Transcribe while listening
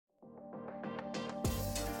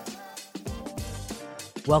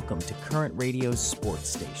Welcome to Current Radio's Sports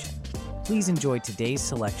Station. Please enjoy today's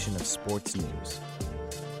selection of sports news.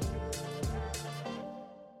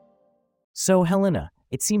 So, Helena,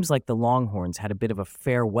 it seems like the Longhorns had a bit of a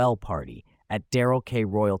farewell party at Darrell K.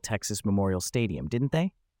 Royal Texas Memorial Stadium, didn't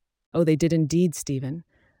they? Oh, they did indeed, Stephen.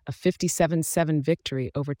 A 57-7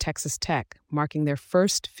 victory over Texas Tech, marking their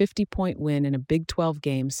first 50-point win in a Big 12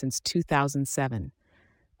 game since 2007.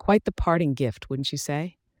 Quite the parting gift, wouldn't you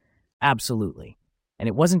say? Absolutely. And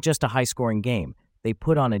it wasn't just a high-scoring game. They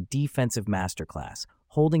put on a defensive masterclass,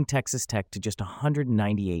 holding Texas Tech to just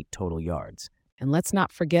 198 total yards. And let's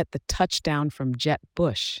not forget the touchdown from Jet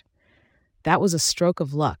Bush. That was a stroke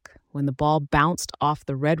of luck when the ball bounced off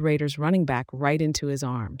the Red Raiders running back right into his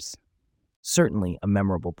arms. Certainly a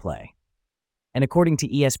memorable play. And according to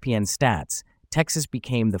ESPN stats, Texas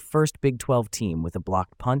became the first Big 12 team with a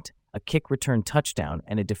blocked punt, a kick return touchdown,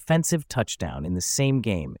 and a defensive touchdown in the same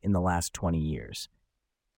game in the last 20 years.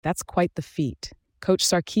 That's quite the feat. Coach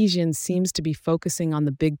Sarkisian seems to be focusing on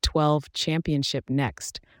the Big 12 championship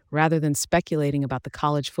next, rather than speculating about the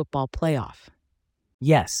college football playoff.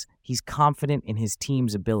 Yes, he's confident in his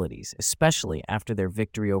team's abilities, especially after their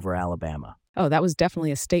victory over Alabama. Oh, that was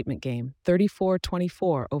definitely a statement game,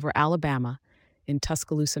 34-24 over Alabama in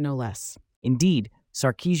Tuscaloosa, no less. Indeed,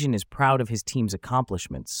 Sarkisian is proud of his team's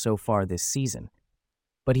accomplishments so far this season.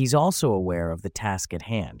 But he's also aware of the task at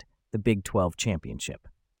hand, the Big 12 championship.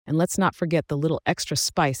 And let's not forget the little extra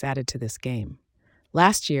spice added to this game.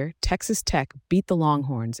 Last year, Texas Tech beat the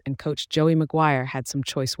Longhorns, and Coach Joey McGuire had some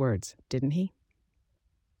choice words, didn't he?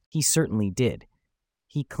 He certainly did.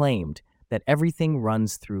 He claimed that everything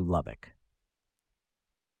runs through Lubbock.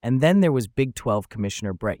 And then there was Big 12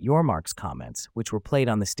 Commissioner Brett Yormark's comments, which were played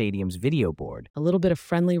on the stadium's video board. A little bit of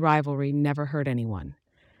friendly rivalry never hurt anyone.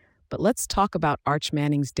 But let's talk about Arch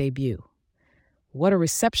Manning's debut. What a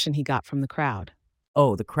reception he got from the crowd.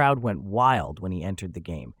 Oh, the crowd went wild when he entered the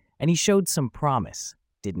game, and he showed some promise,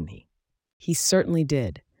 didn't he? He certainly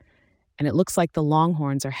did. And it looks like the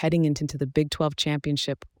Longhorns are heading into the Big 12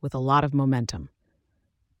 championship with a lot of momentum.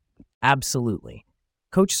 Absolutely.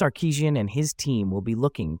 Coach Sarkisian and his team will be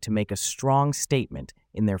looking to make a strong statement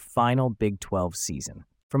in their final Big 12 season.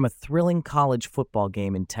 From a thrilling college football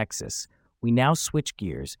game in Texas, we now switch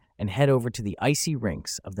gears and head over to the icy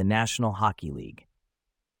rinks of the National Hockey League.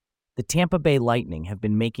 The Tampa Bay Lightning have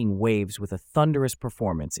been making waves with a thunderous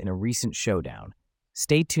performance in a recent showdown.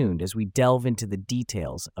 Stay tuned as we delve into the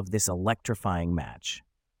details of this electrifying match.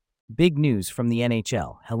 Big news from the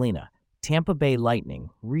NHL, Helena. Tampa Bay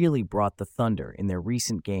Lightning really brought the thunder in their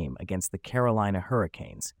recent game against the Carolina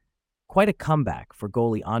Hurricanes. Quite a comeback for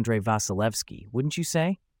goalie Andrei Vasilevskiy, wouldn't you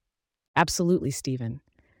say? Absolutely, Steven.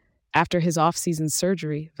 After his off-season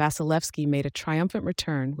surgery, Vasilevskiy made a triumphant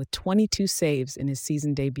return with 22 saves in his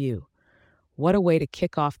season debut. What a way to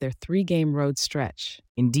kick off their 3-game road stretch.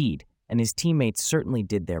 Indeed, and his teammates certainly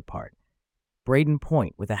did their part. Braden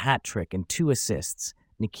Point with a hat trick and 2 assists,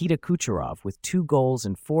 Nikita Kucherov with 2 goals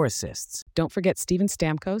and 4 assists. Don't forget Steven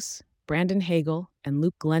Stamkos, Brandon Hagel, and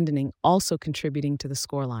Luke Glendening also contributing to the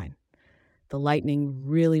scoreline. The Lightning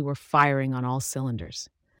really were firing on all cylinders.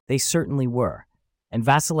 They certainly were, and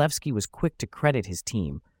Vasilevskiy was quick to credit his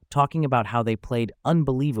team, talking about how they played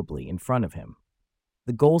unbelievably in front of him.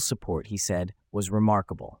 The goal support, he said, was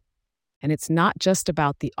remarkable. And it's not just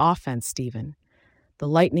about the offense, Steven. The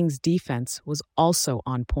Lightning's defense was also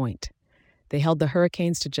on point. They held the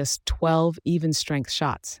Hurricanes to just 12 even-strength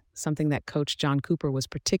shots, something that Coach John Cooper was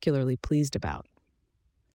particularly pleased about.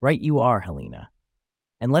 Right you are, Helena.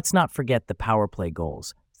 And let's not forget the power play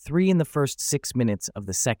goals, 3 in the first 6 minutes of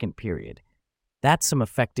the second period. That's some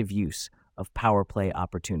effective use of power play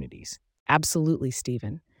opportunities. Absolutely,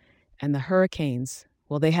 Steven. And the Hurricanes,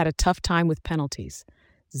 well, they had a tough time with penalties.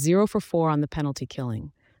 0 for 4 on the penalty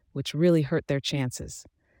killing, which really hurt their chances.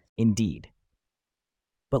 Indeed.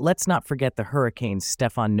 But let's not forget the Hurricanes'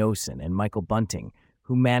 Stefan Noesen and Michael Bunting,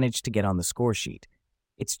 who managed to get on the score sheet.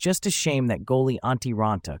 It's just a shame that goalie Antti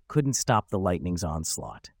Ranta couldn't stop the Lightning's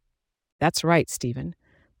onslaught. That's right, Steven.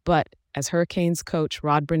 But, as Hurricanes coach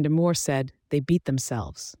Rod Brind'Amour said, they beat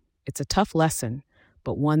themselves. It's a tough lesson,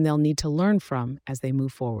 but one they'll need to learn from as they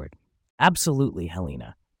move forward. Absolutely,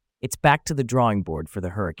 Helena. It's back to the drawing board for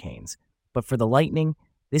the Hurricanes. But for the Lightning,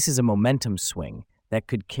 this is a momentum swing that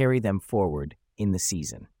could carry them forward in the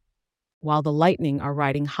season. While the Lightning are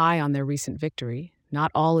riding high on their recent victory,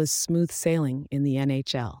 not all is smooth sailing in the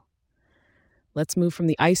NHL. Let's move from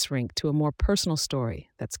the ice rink to a more personal story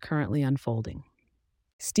that's currently unfolding.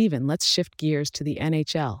 Steven, let's shift gears to the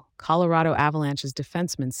NHL. Colorado Avalanche's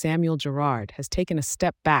defenseman Samuel Girard has taken a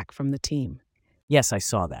step back from the team. Yes, I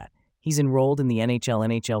saw that. He's enrolled in the NHL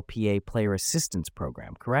NHLPA Player Assistance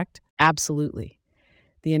Program, correct? Absolutely.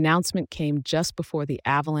 The announcement came just before the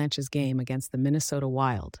Avalanche's game against the Minnesota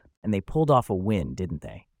Wild. And they pulled off a win, didn't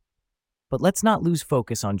they? But let's not lose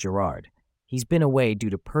focus on Girard. He's been away due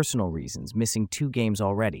to personal reasons, missing 2 games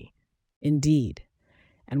already. Indeed.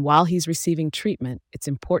 And while he's receiving treatment, it's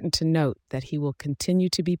important to note that he will continue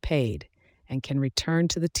to be paid and can return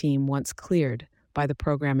to the team once cleared by the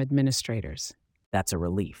program administrators. That's a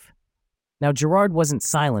relief. Now, Girard wasn't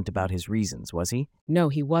silent about his reasons, was he? No,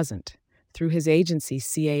 he wasn't. Through his agency,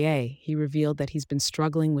 CAA, he revealed that he's been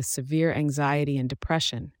struggling with severe anxiety and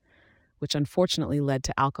depression, which unfortunately led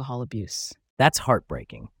to alcohol abuse. That's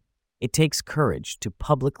heartbreaking. It takes courage to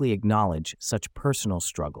publicly acknowledge such personal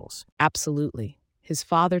struggles. Absolutely. His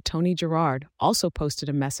father, Tony Girard, also posted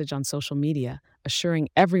a message on social media assuring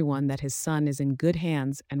everyone that his son is in good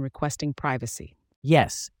hands and requesting privacy.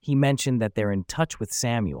 Yes, he mentioned that they're in touch with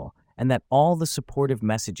Samuel and that all the supportive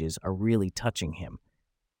messages are really touching him.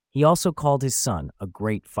 He also called his son a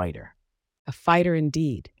great fighter. A fighter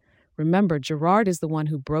indeed. Remember, Girard is the one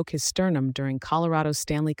who broke his sternum during Colorado's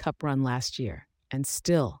Stanley Cup run last year, and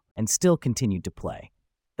still continued to play.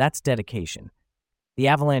 That's dedication. The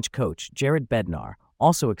Avalanche coach, Jared Bednar,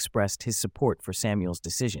 also expressed his support for Samuel's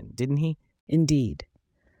decision, didn't he? Indeed.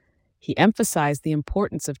 He emphasized the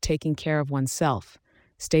importance of taking care of oneself,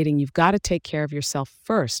 stating you've got to take care of yourself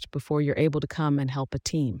first before you're able to come and help a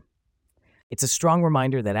team. It's a strong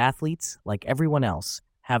reminder that athletes, like everyone else,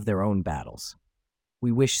 have their own battles.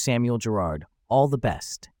 We wish Samuel Girard all the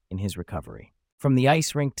best in his recovery. From the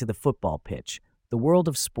ice rink to the football pitch, the world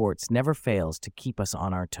of sports never fails to keep us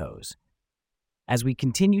on our toes. As we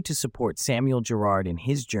continue to support Samuel Girard in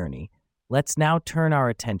his journey, let's now turn our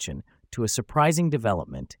attention to a surprising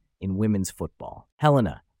development in women's football.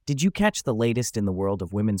 Helena, did you catch the latest in the world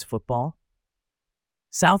of women's football?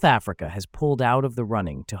 South Africa has pulled out of the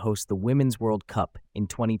running to host the Women's World Cup in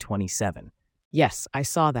 2027. Yes, I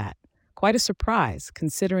saw that. Quite a surprise,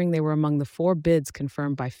 considering they were among the 4 bids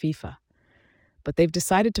confirmed by FIFA. But they've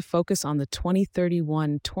decided to focus on the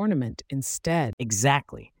 2031 tournament instead.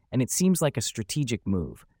 Exactly, and it seems like a strategic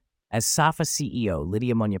move. As SAFA CEO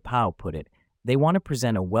Lydia Munyapao put it, they want to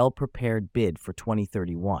present a well-prepared bid for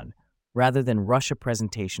 2031, rather than rush a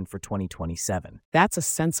presentation for 2027. That's a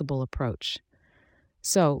sensible approach.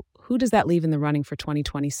 So, who does that leave in the running for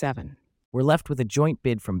 2027? We're left with a joint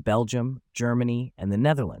bid from Belgium, Germany, and the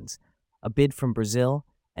Netherlands, a bid from Brazil,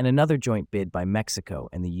 and another joint bid by Mexico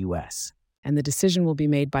and the U.S. And the decision will be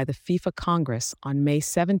made by the FIFA Congress on May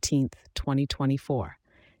 17th, 2024.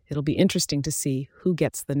 It'll be interesting to see who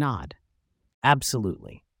gets the nod.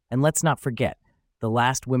 Absolutely. And let's not forget, the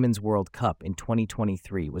last Women's World Cup in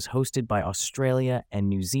 2023 was hosted by Australia and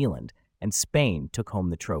New Zealand, and Spain took home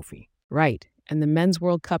the trophy. Right, and the Men's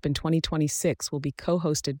World Cup in 2026 will be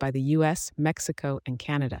co-hosted by the U.S., Mexico, and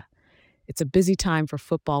Canada. It's a busy time for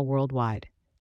football worldwide.